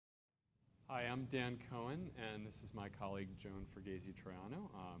Hi, I'm Dan Cohen, and this is my colleague Joan Fragaszy Troyano.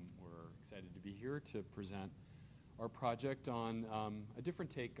 We're excited to be here to present our project on a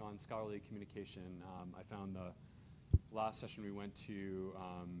different take on scholarly communication. I found the last session we went to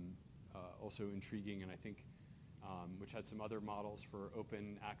also intriguing, and I think which had some other models for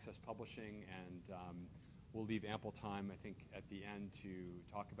open access publishing, and we'll leave ample time, I think, at the end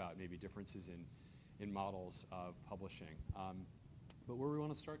to talk about maybe differences in models of publishing. But where we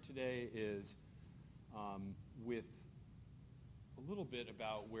want to start today is with a little bit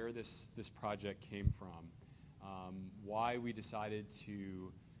about where this project came from, why we decided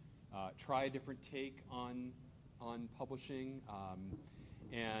to try a different take on publishing,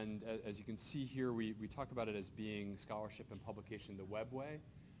 and as you can see here, we talk about it as being scholarship and publication the web way.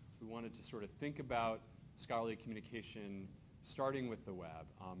 We wanted to sort of think about scholarly communication starting with the web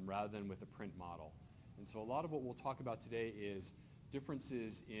rather than with a print model. And so a lot of what we'll talk about today is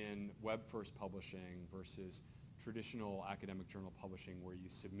differences in web-first publishing versus traditional academic journal publishing, where you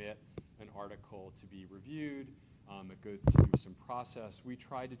submit an article to be reviewed. It goes through some process. We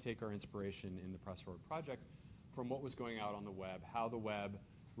tried to take our inspiration in the PressForward project from what was going out on the web, how the web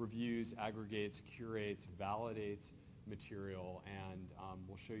reviews, aggregates, curates, validates material, and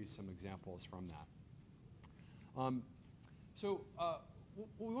we'll show you some examples from that.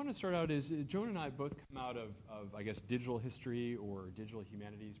 What we want to start out is Joan and I both come out of I guess, digital history or digital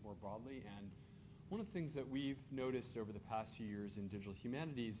humanities more broadly, and one of the things that we've noticed over the past few years in digital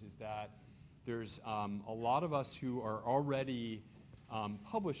humanities is that there's a lot of us who are already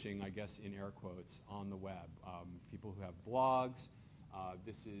publishing, I guess, in air quotes, on the web. People who have blogs.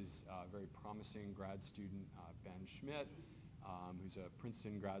 This is a very promising grad student, Ben Schmidt, who's a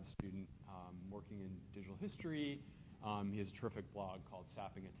Princeton grad student working in digital history. He has a terrific blog called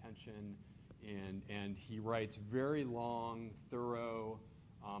Sapping Attention, and he writes very long, thorough,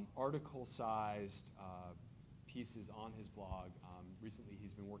 article-sized pieces on his blog. Recently,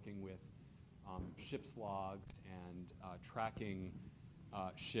 he's been working with ships logs and tracking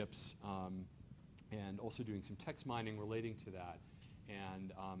ships, and also doing some text mining relating to that.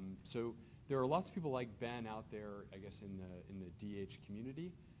 And so there are lots of people like Ben out there, I guess, in the DH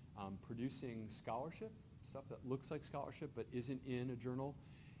community, producing scholarship, stuff that looks like scholarship but isn't in a journal,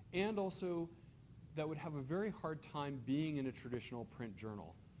 and also that would have a very hard time being in a traditional print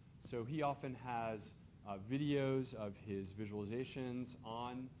journal. So he often has videos of his visualizations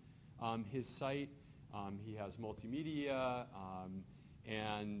on his site. He has multimedia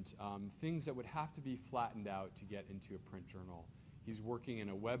and things that would have to be flattened out to get into a print journal. He's working in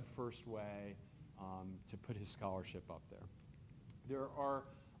a web-first way to put his scholarship up there. There are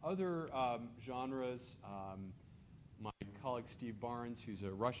other genres. My colleague Steve Barnes, who's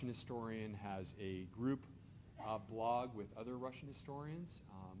a Russian historian, has a group blog with other Russian historians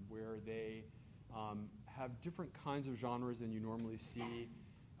where they have different kinds of genres than you normally see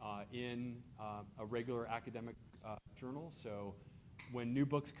in a regular academic journal. So when new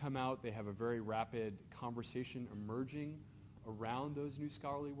books come out, they have a very rapid conversation emerging around those new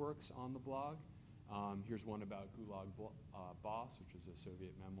scholarly works on the blog. Here's one about Gulag Boss, which is a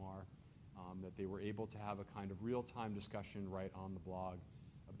Soviet memoir that they were able to have a kind of real-time discussion right on the blog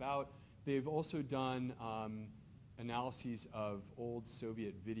about. They've also done analyses of old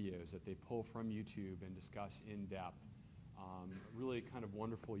Soviet videos that they pull from YouTube and discuss in depth. Really kind of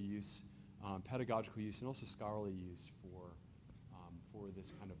wonderful use, pedagogical use, and also scholarly use for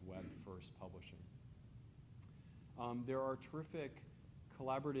this kind of web-first publishing. There are terrific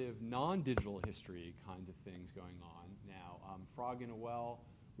collaborative non-digital history kinds of things going on now. Frog in a Well,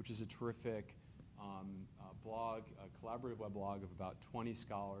 which is a terrific blog, a collaborative web blog of about 20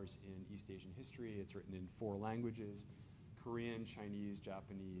 scholars in East Asian history. It's written in 4 languages, Korean, Chinese,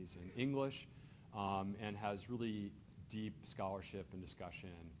 Japanese, and English, and has really deep scholarship and discussion.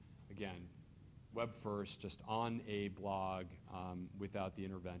 Again, web first, just on a blog without the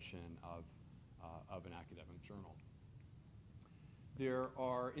intervention of an academic journal. There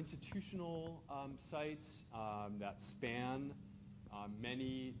are institutional sites that span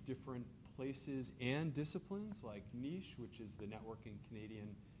many different places and disciplines, like Niche, which is the Network in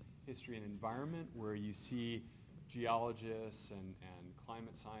Canadian History and Environment, where you see geologists and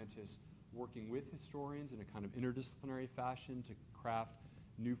climate scientists working with historians in a kind of interdisciplinary fashion to craft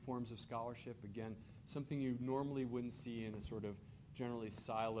new forms of scholarship. Again, something you normally wouldn't see in a sort of generally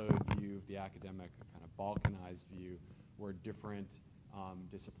siloed view of the academic, a kind of balkanized view, where different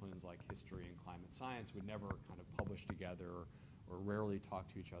disciplines like history and climate science would never kind of publish together or rarely talk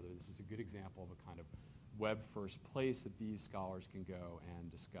to each other. This is a good example of a kind of web-first place that these scholars can go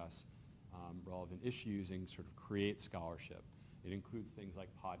and discuss relevant issues and sort of create scholarship. It includes things like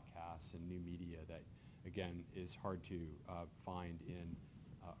podcasts and new media that, again, is hard to find in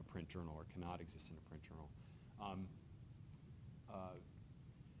a print journal or cannot exist in a print journal.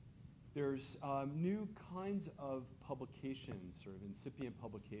 There's new kinds of publications, sort of incipient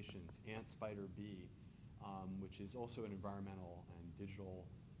publications, Ant, Spider, Bee, which is also an environmental and digital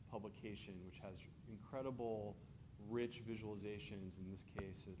publication, which has incredible, rich visualizations. In this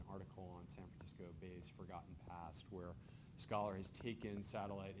case, an article on San Francisco Bay's Forgotten Past, where a scholar has taken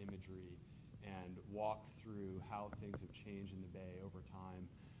satellite imagery and walked through how things have changed in the Bay over time.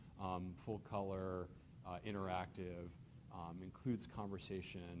 Full color, interactive, includes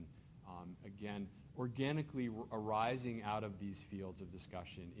conversation, again, organically arising out of these fields of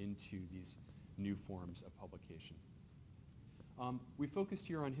discussion into these new forms of publication. We focused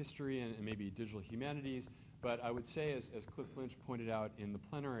here on history and maybe digital humanities, but I would say, as Cliff Lynch pointed out in the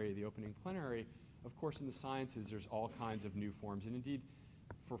plenary, the opening plenary, of course in the sciences there's all kinds of new forms, and indeed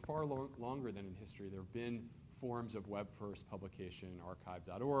for far longer than in history there have been forms of web-first publication,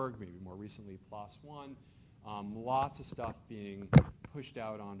 archive.org, maybe more recently PLOS One, lots of stuff being pushed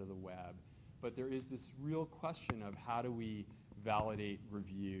out onto the web, but there is this real question of how do we validate,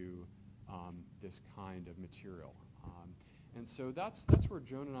 review this kind of material. And so that's where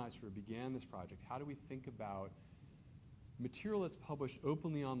Joan and I sort of began this project. How do we think about material that's published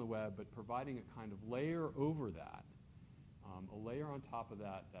openly on the web, but providing a kind of layer over that, a layer on top of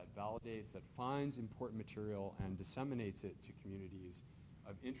that that validates, that finds important material and disseminates it to communities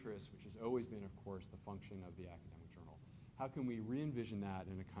of interest, which has always been, of course, the function of the academic journal. How can we re-envision that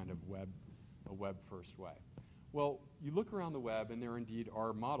in a kind of web-first way? Well, you look around the web, and there indeed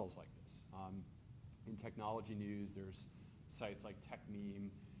are models like this. In technology news, there's sites like TechMeme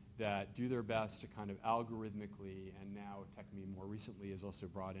that do their best to kind of algorithmically, and now TechMeme more recently has also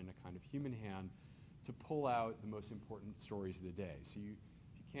brought in a kind of human hand to pull out the most important stories of the day. So if you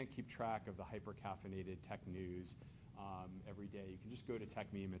can't keep track of the hyper-caffeinated tech news every day, you can just go to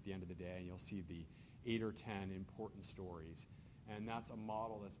TechMeme at the end of the day and you'll see the 8 or 10 important stories. And that's a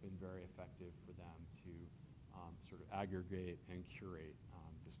model that's been very effective for them to sort of aggregate and curate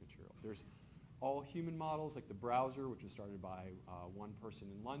this material. There's all human models like the browser, which was started by one person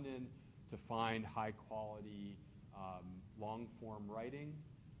in London to find high quality long form writing.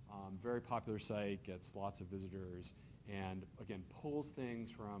 Very popular site, gets lots of visitors, and again pulls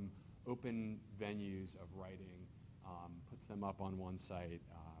things from open venues of writing, puts them up on one site,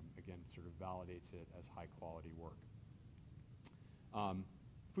 again sort of validates it as high quality work.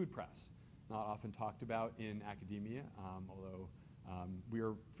 Food press, not often talked about in academia, although we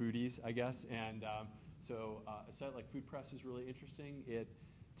are foodies, I guess, and so a site like Food Press is really interesting. It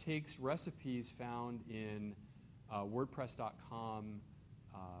takes recipes found in WordPress.com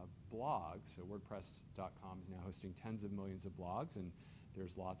blogs. So WordPress.com is now hosting tens of millions of blogs, and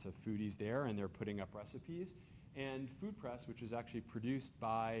there's lots of foodies there, and they're putting up recipes. And Food Press, which is actually produced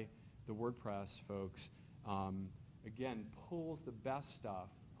by the WordPress folks, again, pulls the best stuff,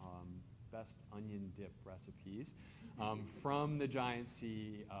 best onion dip recipes from the giant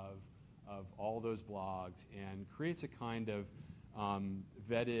sea of all those blogs and creates a kind of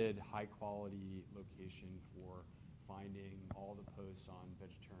vetted, high-quality location for finding all the posts on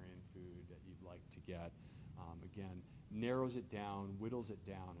vegetarian food that you'd like to get. Again, narrows it down, whittles it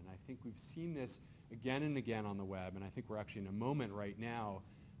down, and I think we've seen this again and again on the web, and I think we're actually in a moment right now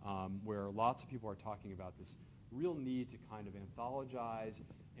where lots of people are talking about this real need to kind of anthologize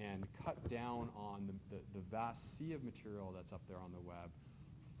and cut down on the vast sea of material that's up there on the web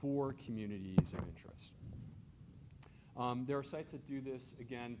for communities of interest. There are sites that do this,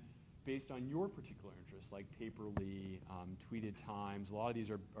 again, based on your particular interests, like Paperly, Tweeted Times. A lot of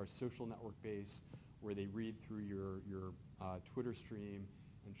these are social network based, where they read through your Twitter stream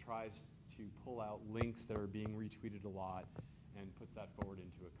and tries to pull out links that are being retweeted a lot and puts that forward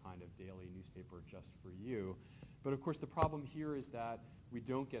into a kind of daily newspaper just for you. But of course the problem here is that we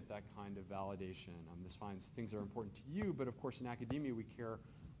don't get that kind of validation. This finds things that are important to you, but of course in academia we care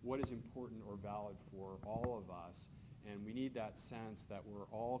what is important or valid for all of us, and we need that sense that we're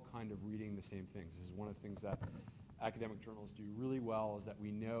all kind of reading the same things. This is one of the things that academic journals do really well, is that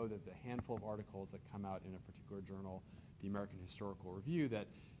we know that the handful of articles that come out in a particular journal, the American Historical Review, that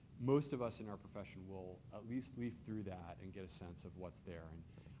most of us in our profession will at least leaf through that and get a sense of what's there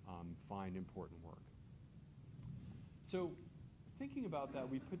and find important work. So thinking about that,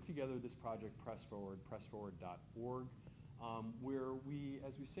 we put together this project, PressForward, pressforward.org, where we,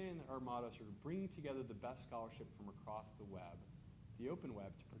 as we say in our motto, sort of bringing together the best scholarship from across the web, the open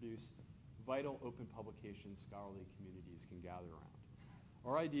web, to produce vital open publications scholarly communities can gather around.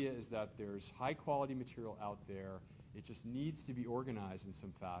 Our idea is that there's high quality material out there, It just needs to be organized in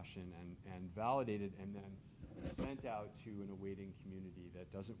some fashion and validated and then sent out to an awaiting community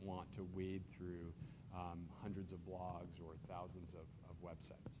that doesn't want to wade through hundreds of blogs or thousands of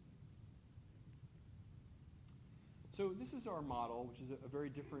websites. So this is our model, which is a very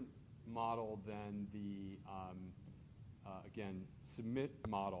different model than the, again, submit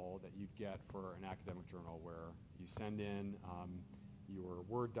model that you'd get for an academic journal, where you send in your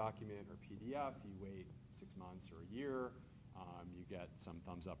Word document or PDF, you wait 6 months or a year, you get some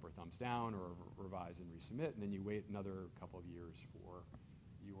thumbs up or thumbs down or revise and resubmit, and then you wait another couple of years for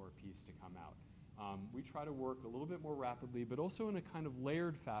your piece to come out. We try to work a little bit more rapidly, but also in a kind of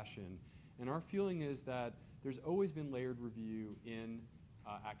layered fashion, and our feeling is that there's always been layered review in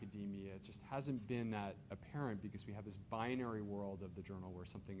academia. It just hasn't been that apparent because we have this binary world of the journal where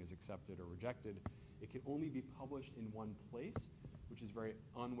something is accepted or rejected. It can only be published in one place, which is very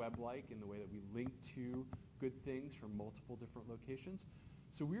unweb-like in the way that we link to good things from multiple different locations.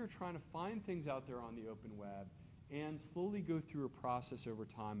 So we are trying to find things out there on the open web and slowly go through a process over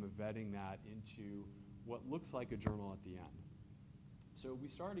time of vetting that into what looks like a journal at the end. So we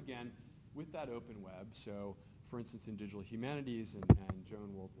start again with that open web. So for instance, in digital humanities, and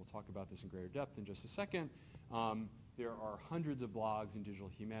Joan will talk about this in greater depth in just a second, there are hundreds of blogs in digital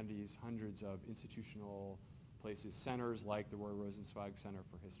humanities, hundreds of institutional places, centers like the Rosenzwieg Center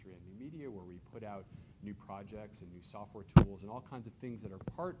for History and New Media, where we put out new projects and new software tools and all kinds of things that are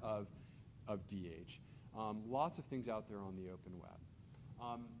part of DH. Lots of things out there on the open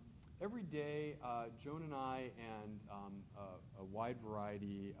web. Every day, Joan and I and a wide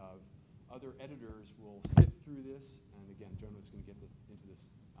variety of other editors will sift through this, and again, Joan is going to get into this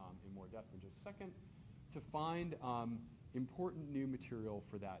in more depth in just a second, to find important new material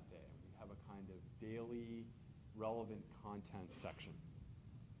for that day. We have a kind of daily relevant content section.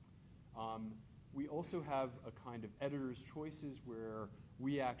 We also have a kind of editor's choices where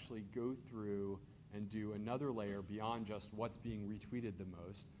we actually go through and do another layer beyond just what's being retweeted the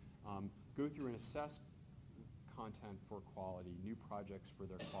most, go through and assess content for quality, new projects for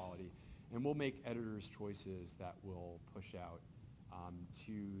their quality, and we'll make editor's choices that will push out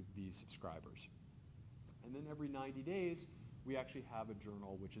to the subscribers. And then every 90 days, we actually have a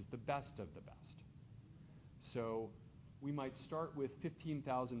journal which is the best of the best. So we might start with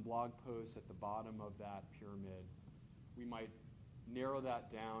 15,000 blog posts at the bottom of that pyramid. We might narrow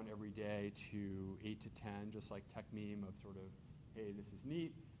that down every day to 8 to 10, just like TechMeme of sort of, hey, this is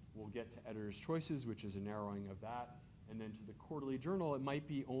neat. We'll get to editor's choices, which is a narrowing of that. And then to the quarterly journal, it might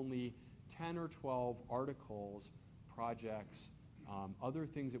be only 10 or 12 articles, projects, other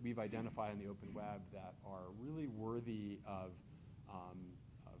things that we've identified on the open web that are really worthy of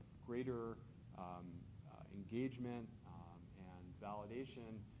greater engagement and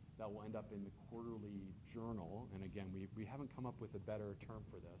validation that will end up in the quarterly journal. And again, we haven't come up with a better term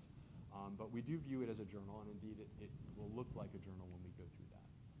for this, but we do view it as a journal, and indeed it will look like a journal when we go through that.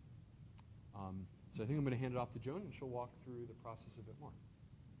 So I think I'm going to hand it off to Joan, and she'll walk through the process a bit more.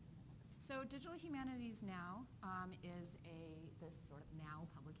 So Digital Humanities Now is this sort of now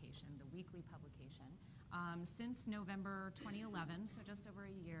publication, the weekly publication. Since November 2011, so just over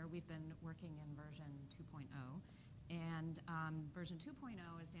a year, we've been working in version 2.0. And version 2.0,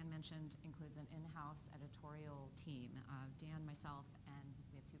 as Dan mentioned, includes an in-house editorial team. Dan, myself, and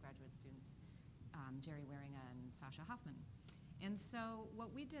we have 2 graduate students, Jerry Waringa and Sasha Hoffman. And so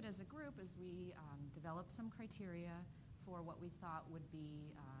what we did as a group is we developed some criteria for what we thought would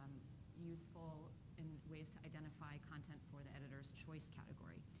be useful in ways to identify content for the editor's choice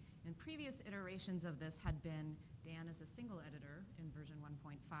category. In previous iterations of this had been Dan as a single editor in version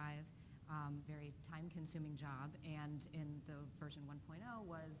 1.5, very time-consuming job, and in the version 1.0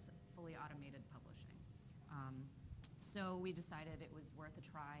 was fully automated publishing. So we decided it was worth a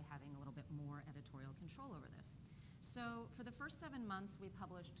try having a little bit more editorial control over this. So for the first 7 months, we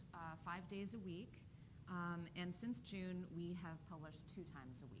published 5 days a week, and since June, we have published 2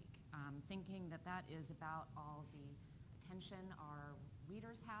 times a week, thinking that that is about all the attention our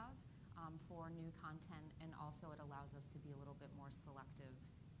readers have for new content, and also it allows us to be a little bit more selective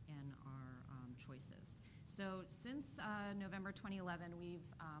in our choices. So since November 2011, we've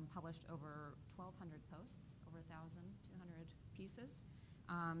published over 1,200 posts, over 1,200 pieces.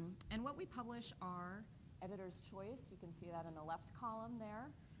 And what we publish are editor's choice. You can see that in the left column there.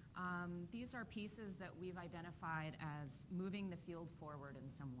 These are pieces that we've identified as moving the field forward in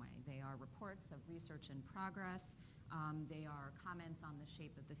some way. They are reports of research in progress. They are comments on the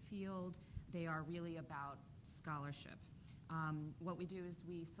shape of the field. They are really about scholarship. What we do is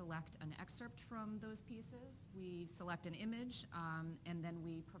we select an excerpt from those pieces, we select an image, and then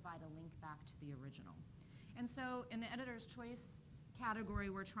we provide a link back to the original. And so in the editor's choice category,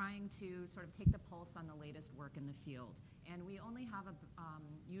 we're trying to sort of take the pulse on the latest work in the field. And we only have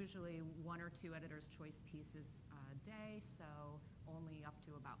usually 1 or 2 editor's choice pieces a day, so only up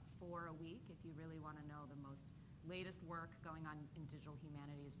to about 4 a week. If you really want to know the most latest work going on in digital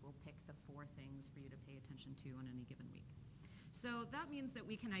humanities, we'll pick the 4 things for you to pay attention to on any given week. So that means that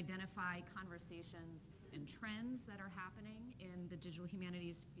we can identify conversations and trends that are happening in the digital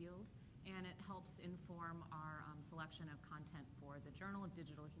humanities field, and it helps inform our selection of content for the Journal of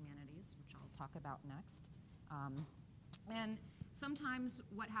Digital Humanities, which I'll talk about next. And sometimes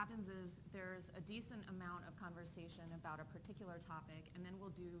what happens is there's a decent amount of conversation about a particular topic, and then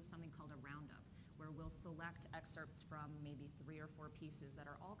we'll do something called a roundup, where we'll select excerpts from maybe 3 or 4 pieces that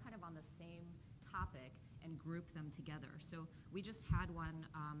are all kind of on the same topic and group them together. So we just had one,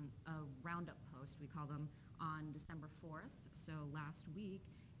 a roundup post, we call them, on December 4th, so last week,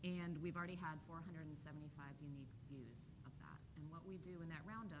 and we've already had 475 unique views of that. And what we do in that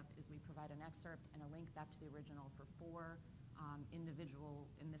roundup is we provide an excerpt and a link back to the original for 4 individuals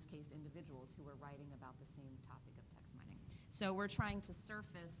who are writing about the same topic of text mining. So we're trying to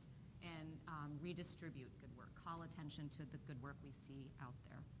surface and redistribute good work, call attention to the good work we see out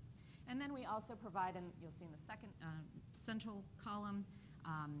there. And then we also provide, and you'll see in the second central column,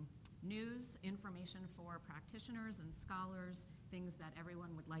 news, information for practitioners and scholars, things that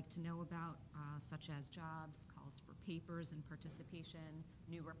everyone would like to know about, such as jobs, calls for papers and participation,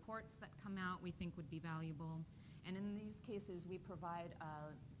 new reports that come out we think would be valuable. And in these cases, we provide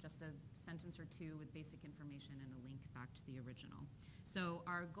just a sentence or 2 with basic information and a link back to the original. So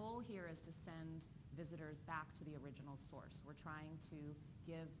our goal here is to send visitors back to the original source. We're trying to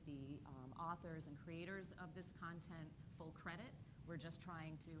give the authors and creators of this content full credit. We're just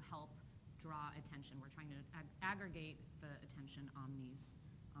trying to help draw attention. We're trying to aggregate the attention on these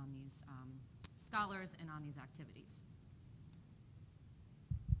scholars and on these activities.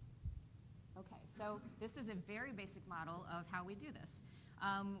 Okay, so this is a very basic model of how we do this.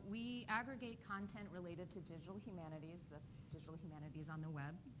 We aggregate content related to digital humanities. That's digital humanities on the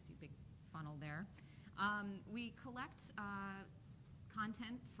web. You see a big funnel there. We collect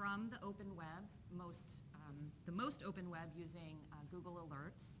content from the open web, the most open web using Google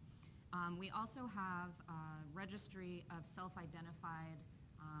Alerts. We also have a registry of self-identified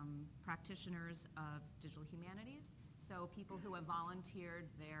practitioners of digital humanities, so people who have volunteered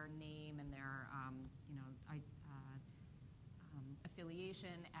their name and their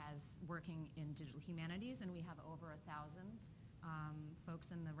affiliation as working in digital humanities, and we have over 1,000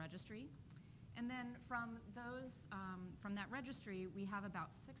 folks in the registry. And then from that registry, we have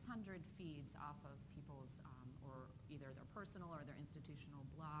about 600 feeds off of people's or either their personal or their institutional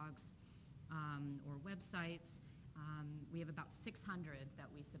blogs or websites. We have about 600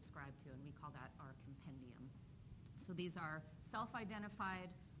 that we subscribe to, and we call that our compendium. So these are self-identified,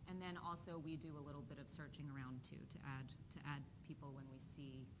 and then also we do a little bit of searching around too to add people when we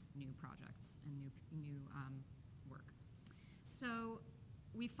see new projects and new work. So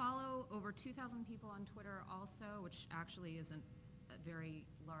we follow over 2,000 people on Twitter also, which actually isn't a very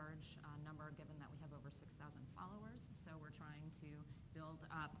large number given that we have over 6,000 followers. So we're trying to build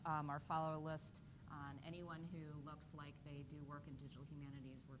up our follower list on anyone who looks like they do work in digital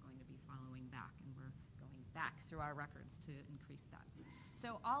humanities. We're going to be following back, and we're going back through our records to increase that.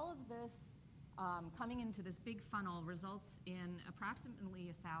 So all of this coming into this big funnel results in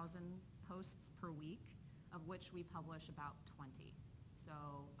approximately 1,000 posts per week, of which we publish about 20. So,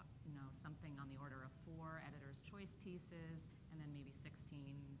 something on the order of 4 editor's choice pieces, and then maybe 16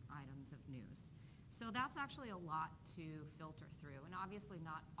 items of news. So that's actually a lot to filter through, and obviously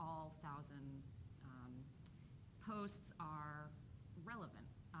not all 1,000 posts are relevant.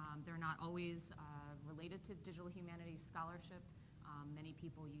 They're not always related to digital humanities scholarship. Many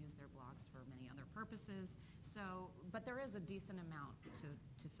people use their blogs for many other purposes. But there is a decent amount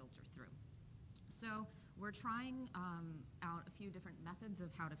to filter through. So we're trying out a few different methods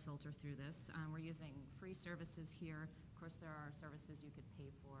of how to filter through this. We're using free services here. Of course, there are services you could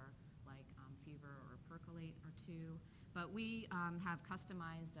pay for, like Fever or Percolate or 2. But we have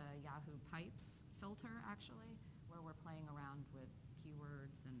customized a Yahoo Pipes filter, actually, where we're playing around with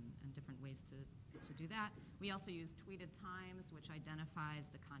keywords and different ways to do that. We also use Tweeted Times, which identifies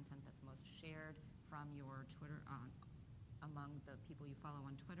the content that's most shared from your Twitter, among the people you follow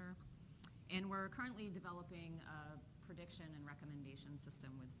on Twitter. And we're currently developing a prediction and recommendation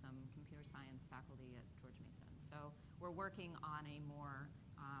system with some computer science faculty at George Mason. So we're working on a more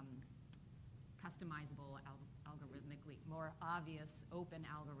customizable, algorithmically, more obvious, open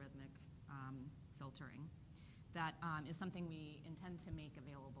algorithmic filtering. That is something we intend to make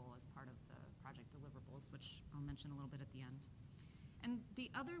available as part of the project deliverables, which I'll mention a little bit at the end. And the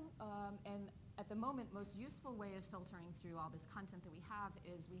other, and at the moment, most useful way of filtering through all this content that we have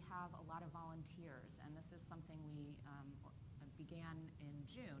is we have a lot of volunteers, and this is something we began in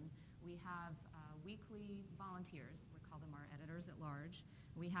June. We have weekly volunteers. We call them our editors at large.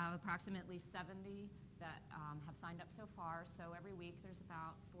 We have approximately 70 that have signed up so far. So every week there's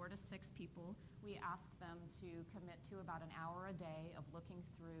about 4 to 6 people. We ask them to commit to about an hour a day of looking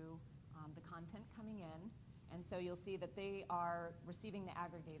through the content coming in. And so you'll see that they are receiving the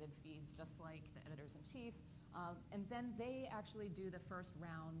aggregated feeds just like the editors-in-chief. And then they actually do the first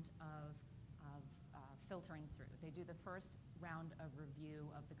round of filtering through. They do the first round of review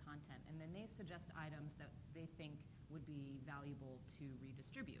of the content, and then they suggest items that they think would be valuable to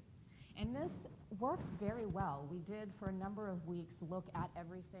redistribute. And this works very well. We did, for a number of weeks, look at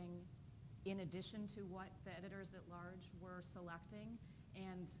everything in addition to what the editors at large were selecting,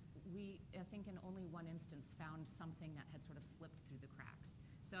 and we, I think in only one instance, found something that had sort of slipped through the cracks.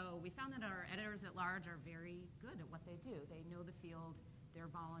 So we found that our editors at large are very good at what they do. They know the field, they're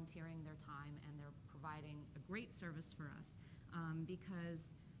volunteering their time, and they're providing a great service for us,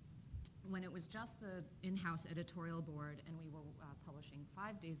 because when it was just the in-house editorial board and we were publishing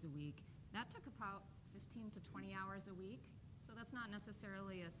 5 days a week, that took about 15 to 20 hours a week. So that's not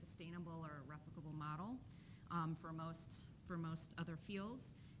necessarily a sustainable or replicable model for most other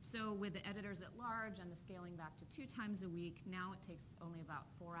fields. So with the editors at large and the scaling back to 2 times a week, now it takes only about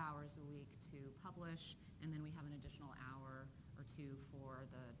 4 hours a week to publish, and then we have an additional hour or 2 for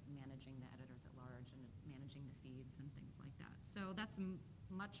the managing the editors at large and managing the feeds and things like that. So that's a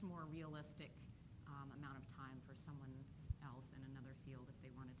much more realistic amount of time for someone else in another field if they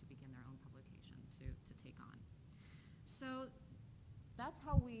wanted to begin their own publication to take on. So that's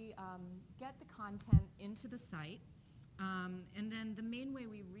how we get the content into the site. And then the main way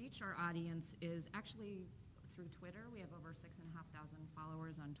we reach our audience is actually through Twitter. We have over 6,500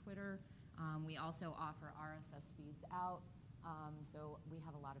 followers on Twitter. We also offer RSS feeds out. So we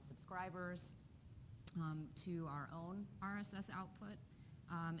have a lot of subscribers to our own RSS output.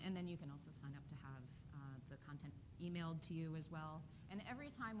 And then you can also sign up to have the content emailed to you as well. And every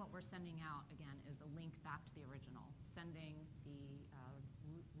time what we're sending out, again, is a link back to the original, sending the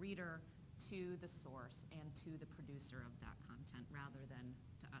reader to the source and to the producer of that content rather than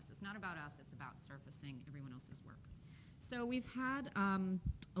to us. It's not about us, it's about surfacing everyone else's work. So we've had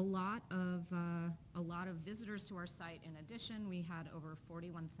a lot of visitors to our site. In addition, we had over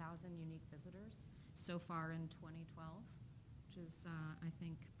 41,000 unique visitors so far in 2012, which is, I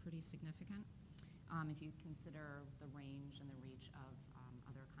think, pretty significant if you consider the range and the reach of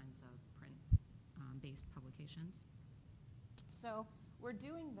other kinds of print-based publications. So we're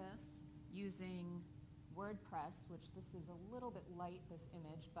doing this using WordPress, which this is a little bit light, this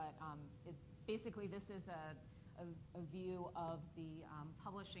image, but basically this is a view of the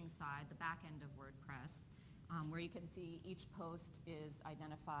publishing side, the back end of WordPress, where you can see each post is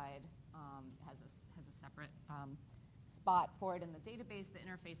identified, has a separate spot for it in the database. The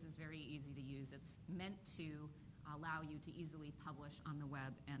interface is very easy to use. It's meant to allow you to easily publish on the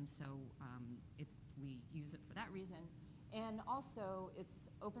web, and so we use it for that reason. And also, it's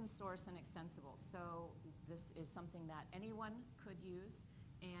open source and extensible, so this is something that anyone could use.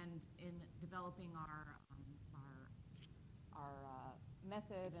 And in developing our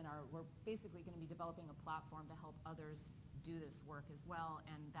method, and we're basically going to be developing a platform to help others do this work as well,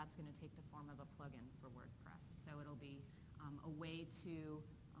 and that's going to take the form of a plugin for WordPress. So it'll be a way to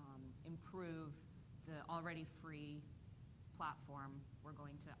improve the already free platform. We're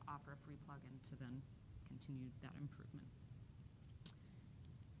going to offer a free plugin to then continue that improvement.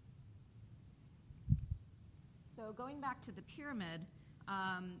 So going back to the pyramid,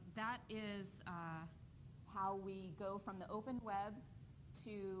 that is how we go from the open web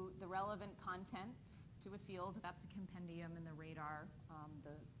to the relevant content to a field. That's the compendium and the radar,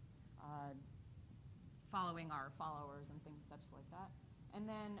 following our followers and things such like that. And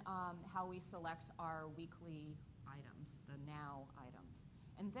then how we select our weekly items, the now items.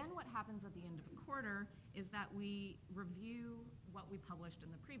 And then what happens at the end of a quarter is that we review what we published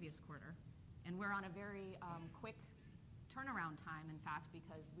in the previous quarter. And we're on a very quick turnaround time, in fact,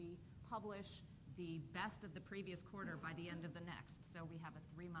 because we publish the best of the previous quarter by the end of the next. So we have a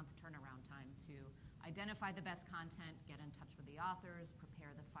 3-month turnaround time to identify the best content, get in touch with the authors,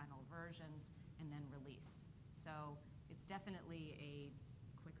 prepare the final versions, and then release. So it's definitely a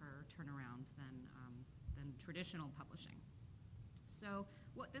quicker turnaround than traditional publishing. So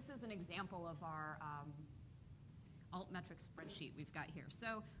this is an example of altmetric spreadsheet we've got here.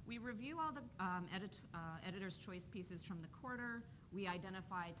 So we review all the editor's choice pieces from the quarter. We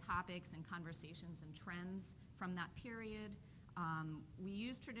identify topics and conversations and trends from that period. We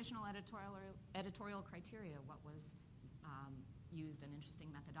use traditional editorial criteria. What was used an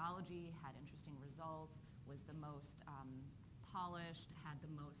interesting methodology, had interesting results, was the most polished, had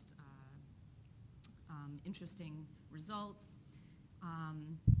the most interesting results,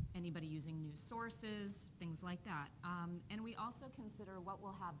 anybody using news sources, things like that. And we also consider what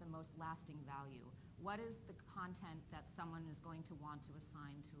will have the most lasting value. What is the content that someone is going to want to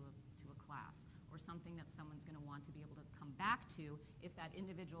assign to a class, or something that someone's going to want to be able to come back to if that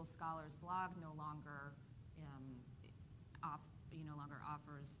individual scholar's blog no longer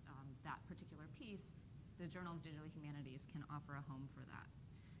offers that particular piece. The Journal of Digital Humanities can offer a home for that.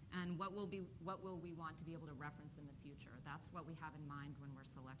 And what will we want to be able to reference in the future? That's what we have in mind when we're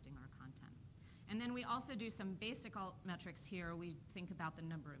selecting our content. And then we also do some basic alt metrics here. We think about the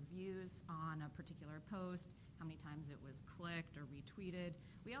number of views on a particular post, how many times it was clicked or retweeted.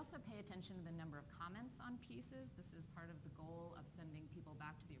 We also pay attention to the number of comments on pieces. This is part of the goal of sending people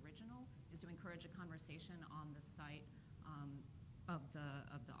back to the original, is to encourage a conversation on the site of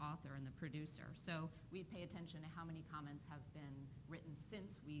the author and the producer. So we pay attention to how many comments have been written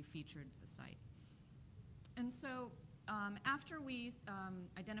since we featured the site. And so after we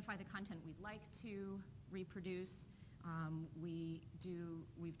identify the content we'd like to reproduce,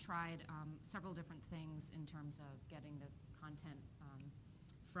 we've tried several different things in terms of getting the content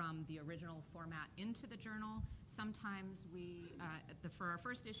from the original format into the journal. Sometimes for our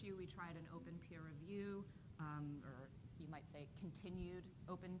first issue, we tried an open peer review, or you might say continued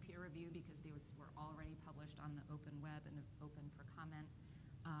open peer review, because these were already published on the open web and open for comment.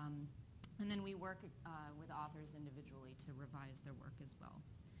 And then we work with authors individually to revise their work as well.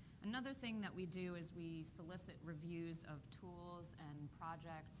 Another thing that we do is we solicit reviews of tools and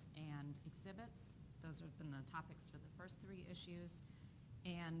projects and exhibits. Those have been the topics for the first 3 issues.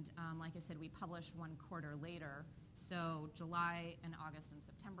 And like I said, we publish 1 quarter later. So July and August and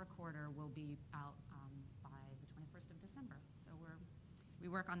September quarter will be out by the 21st of December. So we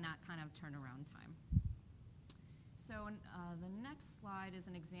work on that kind of turnaround time. So the next slide is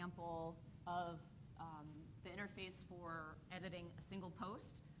an example of the interface for editing a single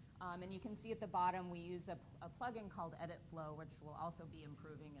post. And you can see at the bottom we use a plugin called Edit Flow, which will also be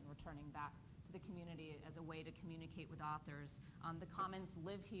improving and returning back to the community as a way to communicate with authors. The comments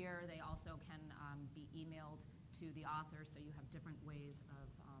live here. They also can be emailed to the author, so you have different ways of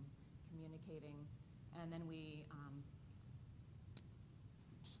communicating. And then we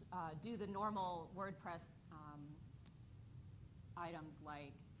do the normal WordPress items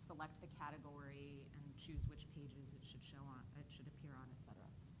like select the category and choose which pages it should show on, it should appear on, etc.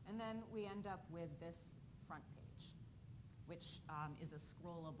 And then we end up with this front page, which is a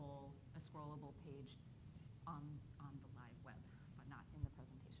scrollable page on the live web, but not in the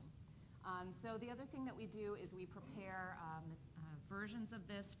presentation. So the other thing that we do is we prepare versions of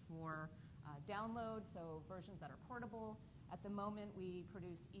this for download, so versions that are portable. At the moment, we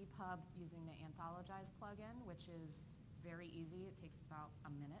produce EPUB using the Anthologize plugin, which is very easy. It takes about a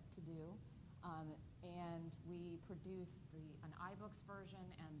minute to do. And we produce an iBooks version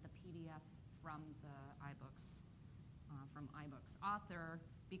and the PDF from the iBooks, from iBooks author,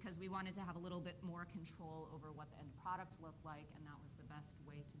 because we wanted to have a little bit more control over what the end product looked like, and that was the best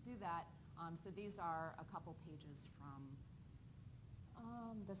way to do that. So these are a couple pages from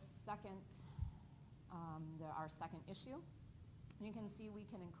our second issue. And you can see we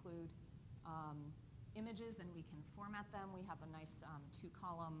can include images and we can format them. We have a nice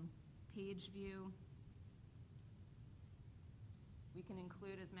 2-column page view. We can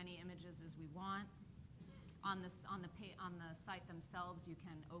include as many images as we want. On the site themselves, you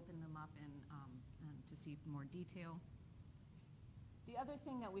can open them up and to see more detail. The other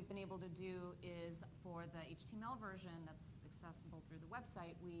thing that we've been able to do is for the HTML version that's accessible through the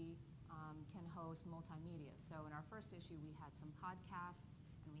website, we can host multimedia. So in our first issue, we had some podcasts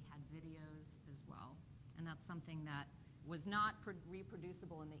and we had videos as well. And that's something that was not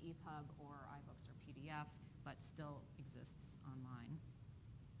reproducible in the EPUB or iBooks or PDF, but still exists online.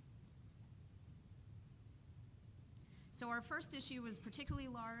 So our first issue was particularly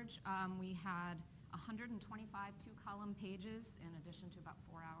large. We had 125 2-column pages in addition to about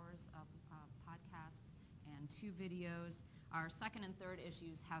 4 hours of podcasts and 2 videos. Our second and third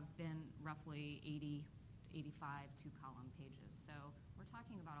issues have been roughly 80 to 85 2-column pages. So we're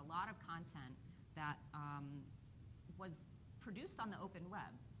talking about a lot of content that was produced on the open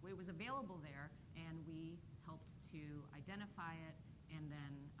web. It was available there, and we helped to identify it and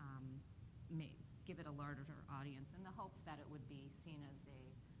then give it a larger audience in the hopes that it would be seen as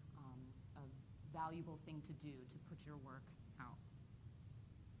a valuable thing to do to put your work out.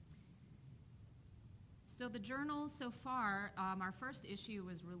 So the journal so far, our first issue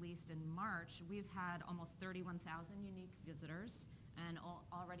was released in March. We've had almost 31,000 unique visitors and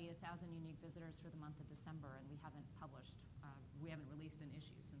already 1,000 unique visitors for the month of December, and we haven't released an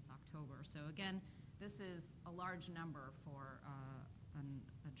issue since October. So again, this is a large number for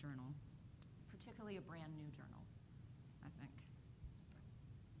a journal, particularly a brand new journal, I think.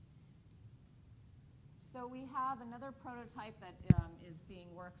 So we have another prototype that is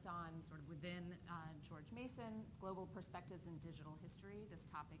being worked on sort of within George Mason, Global Perspectives in Digital History. This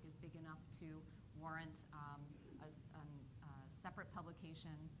topic is big enough to warrant a separate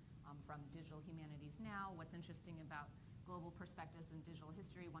publication from Digital Humanities Now. What's interesting about Global Perspectives in Digital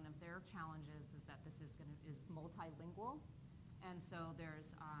History, one of their challenges is that this is multilingual. And so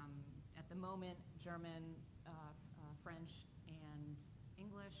there's, at the moment, German, French, and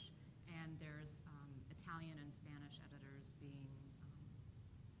English, and there's Italian and Spanish editors being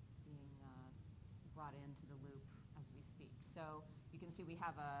brought into the loop as we speak. So you can see we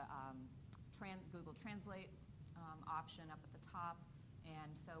have a Google Translate option up at the top.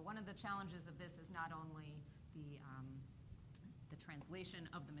 And so one of the challenges of this is not only the translation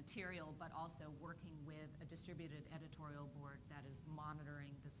of the material, but also working with a distributed editorial board that is monitoring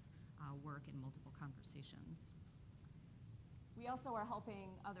this work in multiple conversations. We also are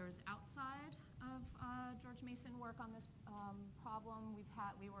helping others outside of George Mason work on this problem.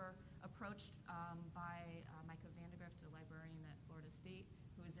 We were approached by Micah Vandegrift, a librarian at Florida State,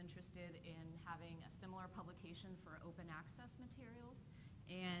 who is interested in having a similar publication for open access materials.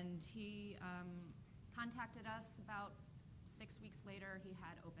 And he contacted us about 6 weeks later. He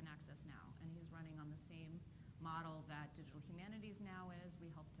had open access now, and he's running on the same model that Digital Humanities Now is.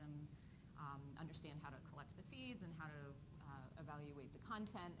 We helped him understand how to collect the feeds and how to evaluate the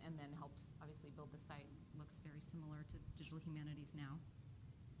content, and then helped obviously build the site. Looks very similar to Digital Humanities Now.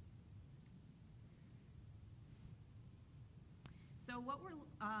 So what we're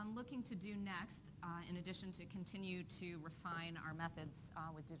looking to do next, in addition to continue to refine our methods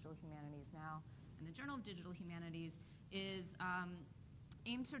with Digital Humanities Now and the Journal of Digital Humanities, is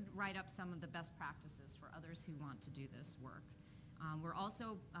aim to write up some of the best practices for others who want to do this work. We're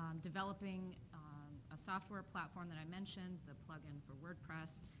also developing a software platform that I mentioned, the plugin for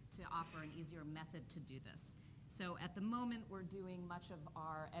WordPress, to offer an easier method to do this. So at the moment, we're doing much of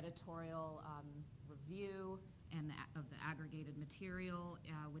our editorial review and of the aggregated material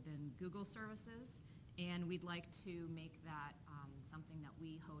within Google services, and we'd like to make that something that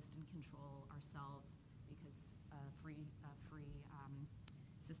we host and control ourselves, because a free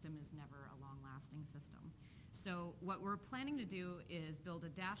system is never a long-lasting system. So what we're planning to do is build a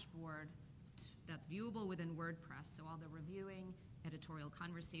dashboard that's viewable within WordPress. So all the reviewing, editorial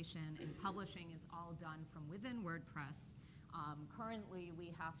conversation, and publishing is all done from within WordPress. Currently,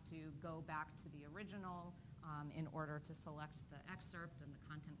 we have to go back to the original in order to select the excerpt and the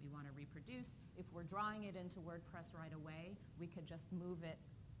content we want to reproduce. If we're drawing it into WordPress right away, we could just move it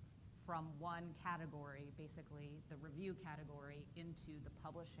from one category, basically the review category, into the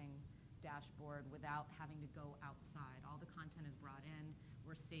publishing dashboard without having to go outside. All the content is brought in,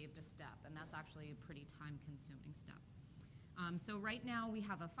 we're saved a step, and that's actually a pretty time-consuming step. So right now we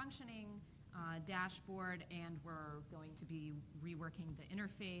have a functioning dashboard, and we're going to be reworking the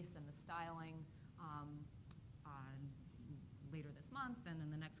interface and the styling later this month and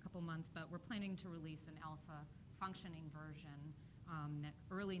in the next couple months, but we're planning to release an alpha functioning version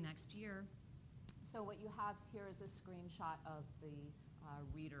early next year. So what you have here is a screenshot of the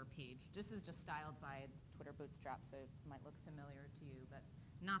reader page. This is just styled by Twitter Bootstrap, so it might look familiar to you, but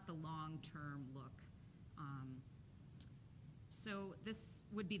not the long-term look. So this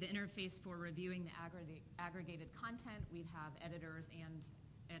would be the interface for reviewing the aggregated content. We'd have editors and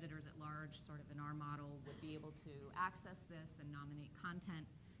editors at large, sort of in our model, would be able to access this and nominate content.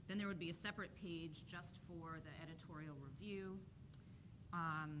 Then there would be a separate page just for the editorial review.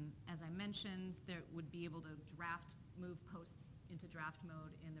 As I mentioned, there would be able to move posts into draft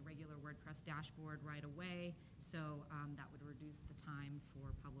mode in the regular WordPress dashboard right away, so that would reduce the time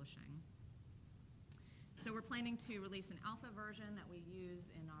for publishing. So we're planning to release an alpha version that we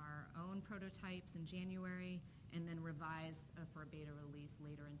use in our own prototypes in January, and then revise for a beta release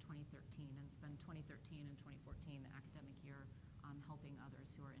later in 2013, and spend 2013 and 2014, the academic year, helping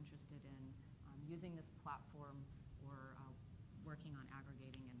others who are interested in using this platform or working on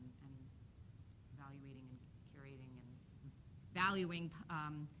aggregating and evaluating and curating and valuing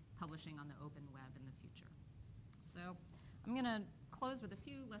publishing on the open web in the future. So I'm going to close with a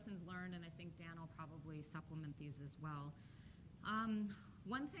few lessons learned, and I think Dan will probably supplement these as well.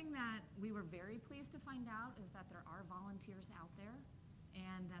 One thing that we were very pleased to find out is that there are volunteers out there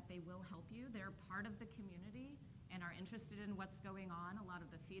and that they will help you. They're part of the community and are interested in what's going on. A lot of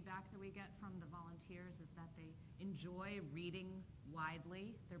the feedback that we get from the volunteers is that they enjoy reading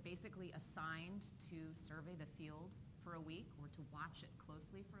widely. They're basically assigned to survey the field for a week or to watch it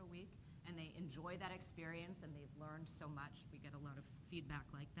closely for a week, and they enjoy that experience and they've learned so much. We get a lot of feedback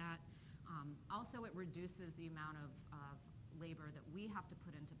like that. Also, it reduces the amount of labor that we have to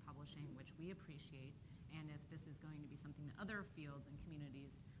put into publishing, which we appreciate. And if this is going to be something that other fields and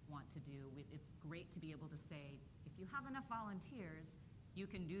communities want to do, it's great to be able to say, if you have enough volunteers, you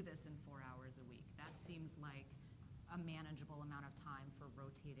can do this in 4 hours a week. That seems like a manageable amount of time for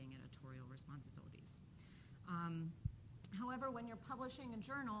rotating editorial responsibilities. However, when you're publishing a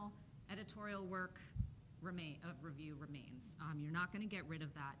journal, editorial work of review remains. You're not going to get rid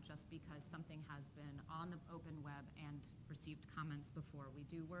of that just because something has been on the open web and received comments before. We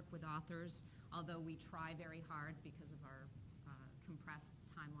do work with authors, although we try very hard because of our compressed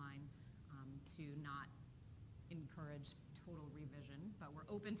timeline to not encourage total revision, but we're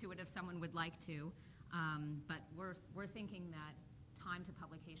open to it if someone would like to. But we're thinking that time to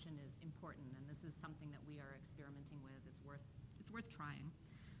publication is important, and this is something that we are experimenting with. It's worth trying.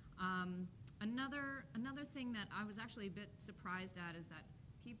 Another thing that I was actually a bit surprised at is that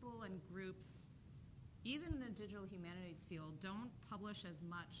people and groups, even in the digital humanities field, don't publish as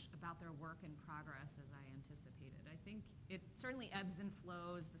much about their work in progress as I anticipated. I think it certainly ebbs and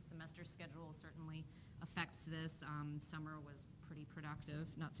flows. The semester schedule certainly affects this. Summer was pretty productive,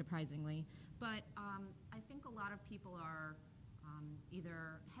 not surprisingly. But I think a lot of people are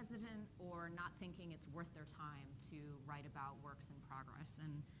either hesitant or not thinking it's worth their time to write about works in progress,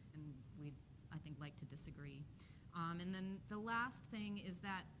 and we, I think, like to disagree. And then the last thing is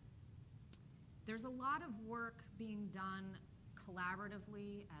that there's a lot of work being done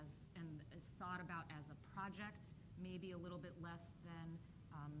collaboratively and is thought about as a project, maybe a little bit less than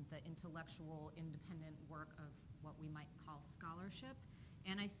the intellectual independent work of what we might call scholarship.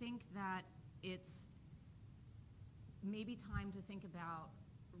 And I think that it's maybe time to think about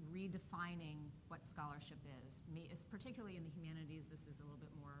redefining what scholarship is. Particularly in the humanities, this is a little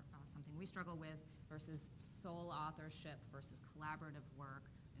bit more something we struggle with versus sole authorship versus collaborative work.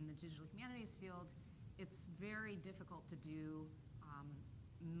 In the digital humanities field, it's very difficult to do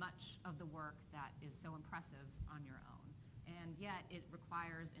much of the work that is so impressive on your own. And yet it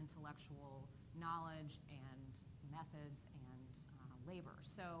requires intellectual knowledge and methods and labor.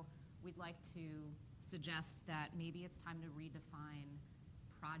 So we'd like to suggest that maybe it's time to redefine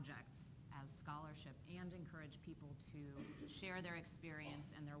projects as scholarship and encourage people to share their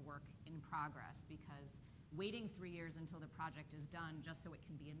experience and their work in progress, because waiting 3 years until the project is done just so it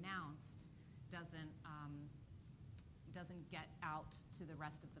can be announced doesn't get out to the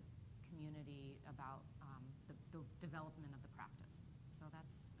rest of the community about the development of the practice. So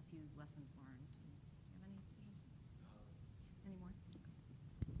that's a few lessons learned. Do you have any suggestions? Any more?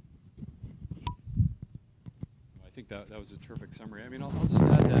 I think that was a terrific summary. I mean, I'll just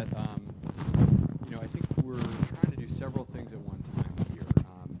add that, I think we're trying to do several things at one time here.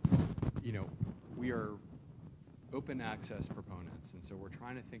 We are open access proponents, and so we're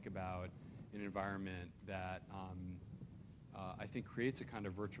trying to think about an environment that I think creates a kind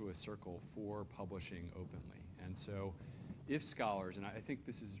of virtuous circle for publishing openly. And so if scholars, and I think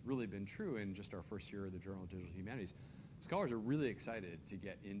this has really been true in just our first year of the Journal of Digital Humanities, scholars are really excited to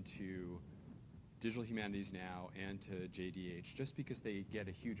get into Digital Humanities Now and to JDH just because they get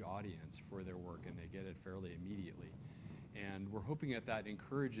a huge audience for their work and they get it fairly immediately. And we're hoping that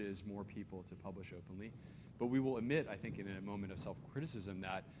encourages more people to publish openly. But we will admit, I think, in a moment of self-criticism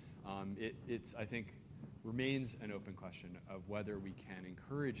that it's, I think, remains an open question of whether we can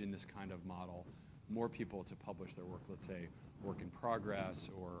encourage in this kind of model more people to publish their work, let's say work in progress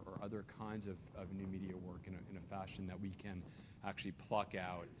or other kinds of new media work in a fashion that we can actually pluck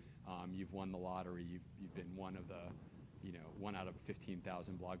out. You've won the lottery. You've been one of the, one out of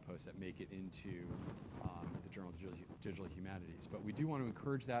 15,000 blog posts that make it into the Journal of Digital Humanities. But we do want to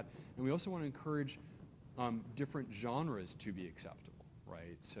encourage that, and we also want to encourage different genres to be acceptable,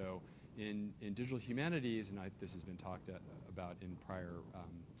 right? So in digital humanities, and this has been talked about in prior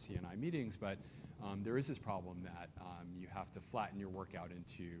CNI meetings, but there is this problem that you have to flatten your work out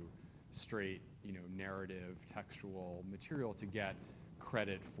into straight, narrative, textual material to get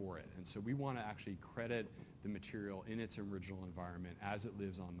credit for it. And so we want to actually credit the material in its original environment as it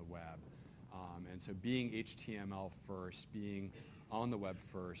lives on the web. And so being HTML first, being on the web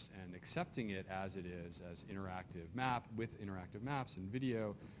first and accepting it as it is, as interactive map with interactive maps and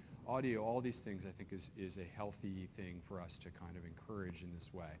video, audio, all these things I think is a healthy thing for us to kind of encourage in this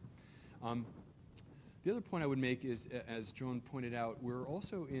way. The other point I would make is, as Joan pointed out, we're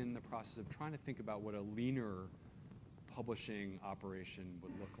also in the process of trying to think about what a leaner publishing operation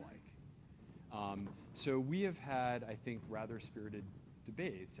would look like. So we have had, I think, rather spirited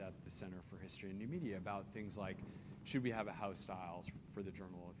debates at the Center for History and New Media about things like, should we have a house style for the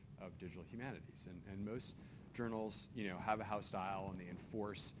Journal of Digital Humanities? And most journals, have a house style and they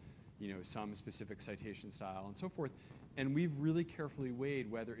enforce, some specific citation style and so forth. And we've really carefully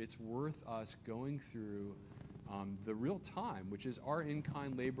weighed whether it's worth us going through the real time, which is our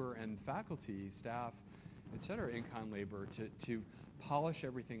in-kind labor and faculty, staff, et cetera, in-kind labor to polish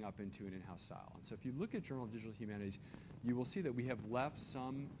everything up into an in-house style. And so if you look at Journal of Digital Humanities, you will see that we have left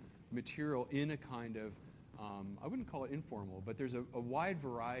some material in a kind of, I wouldn't call it informal, but there's a wide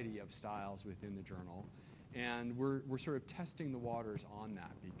variety of styles within the journal. And we're sort of testing the waters on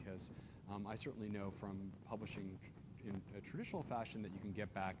that because I certainly know from publishing in a traditional fashion that you can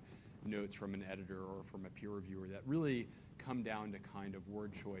get back notes from an editor or from a peer reviewer that really come down to kind of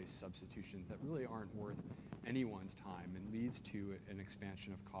word choice substitutions that really aren't worth anyone's time and leads to an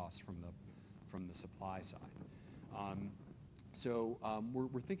expansion of costs from the supply side. So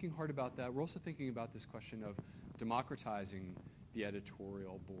we're thinking hard about that. We're also thinking about this question of democratizing the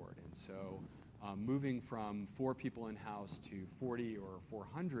editorial board. And so moving from 4 people in-house to 40 or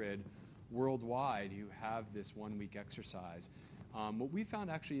 400 worldwide who have this one-week exercise. What we found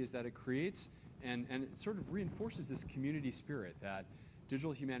actually is that it creates and it sort of reinforces this community spirit that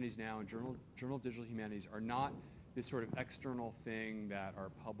Digital Humanities Now and Journal of Digital Humanities are not this sort of external thing that are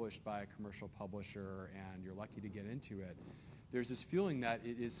published by a commercial publisher and you're lucky to get into it. There's this feeling that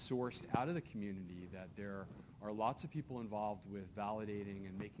it is sourced out of the community, that there are lots of people involved with validating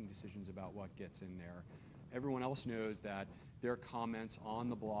and making decisions about what gets in there. Everyone else knows that their comments on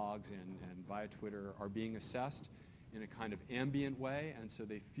the blogs and via Twitter are being assessed in a kind of ambient way, and so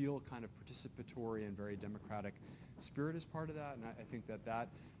they feel kind of participatory and very democratic spirit as part of that, and I think that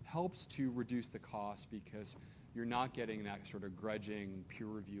helps to reduce the cost because you're not getting that sort of grudging peer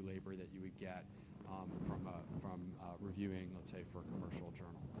review labor that you would get from reviewing, let's say, for a commercial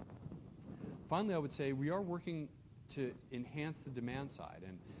journal. Finally, I would say we are working to enhance the demand side,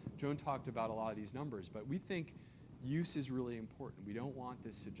 and Joan talked about a lot of these numbers, but we think use is really important. We don't want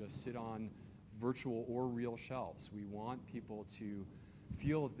this to just sit on virtual or real shelves. We want people to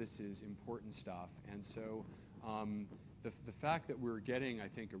feel that this is important stuff, and so the fact that we're getting, I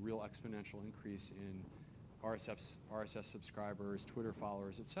think, a real exponential increase in RSS subscribers, Twitter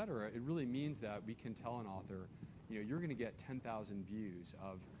followers, et cetera, it really means that we can tell an author, you're going to get 10,000 views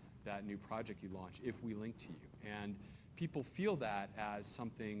of that new project you launch if we link to you. And people feel that as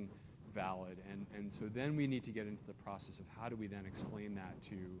something valid, and so then we need to get into the process of how do we then explain that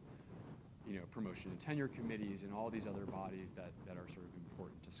to promotion and tenure committees and all these other bodies that are sort of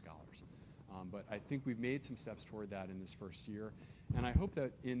important to scholars. But I think we've made some steps toward that in this first year, and I hope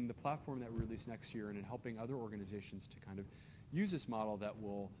that in the platform that we release next year and in helping other organizations to kind of use this model, that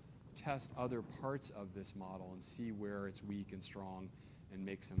will test other parts of this model and see where it's weak and strong and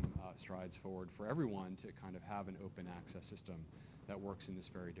make some strides forward for everyone to kind of have an open access system that works in this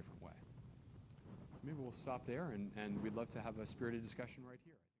very different way. So maybe we'll stop there, and we'd love to have a spirited discussion right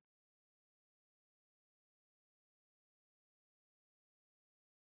here.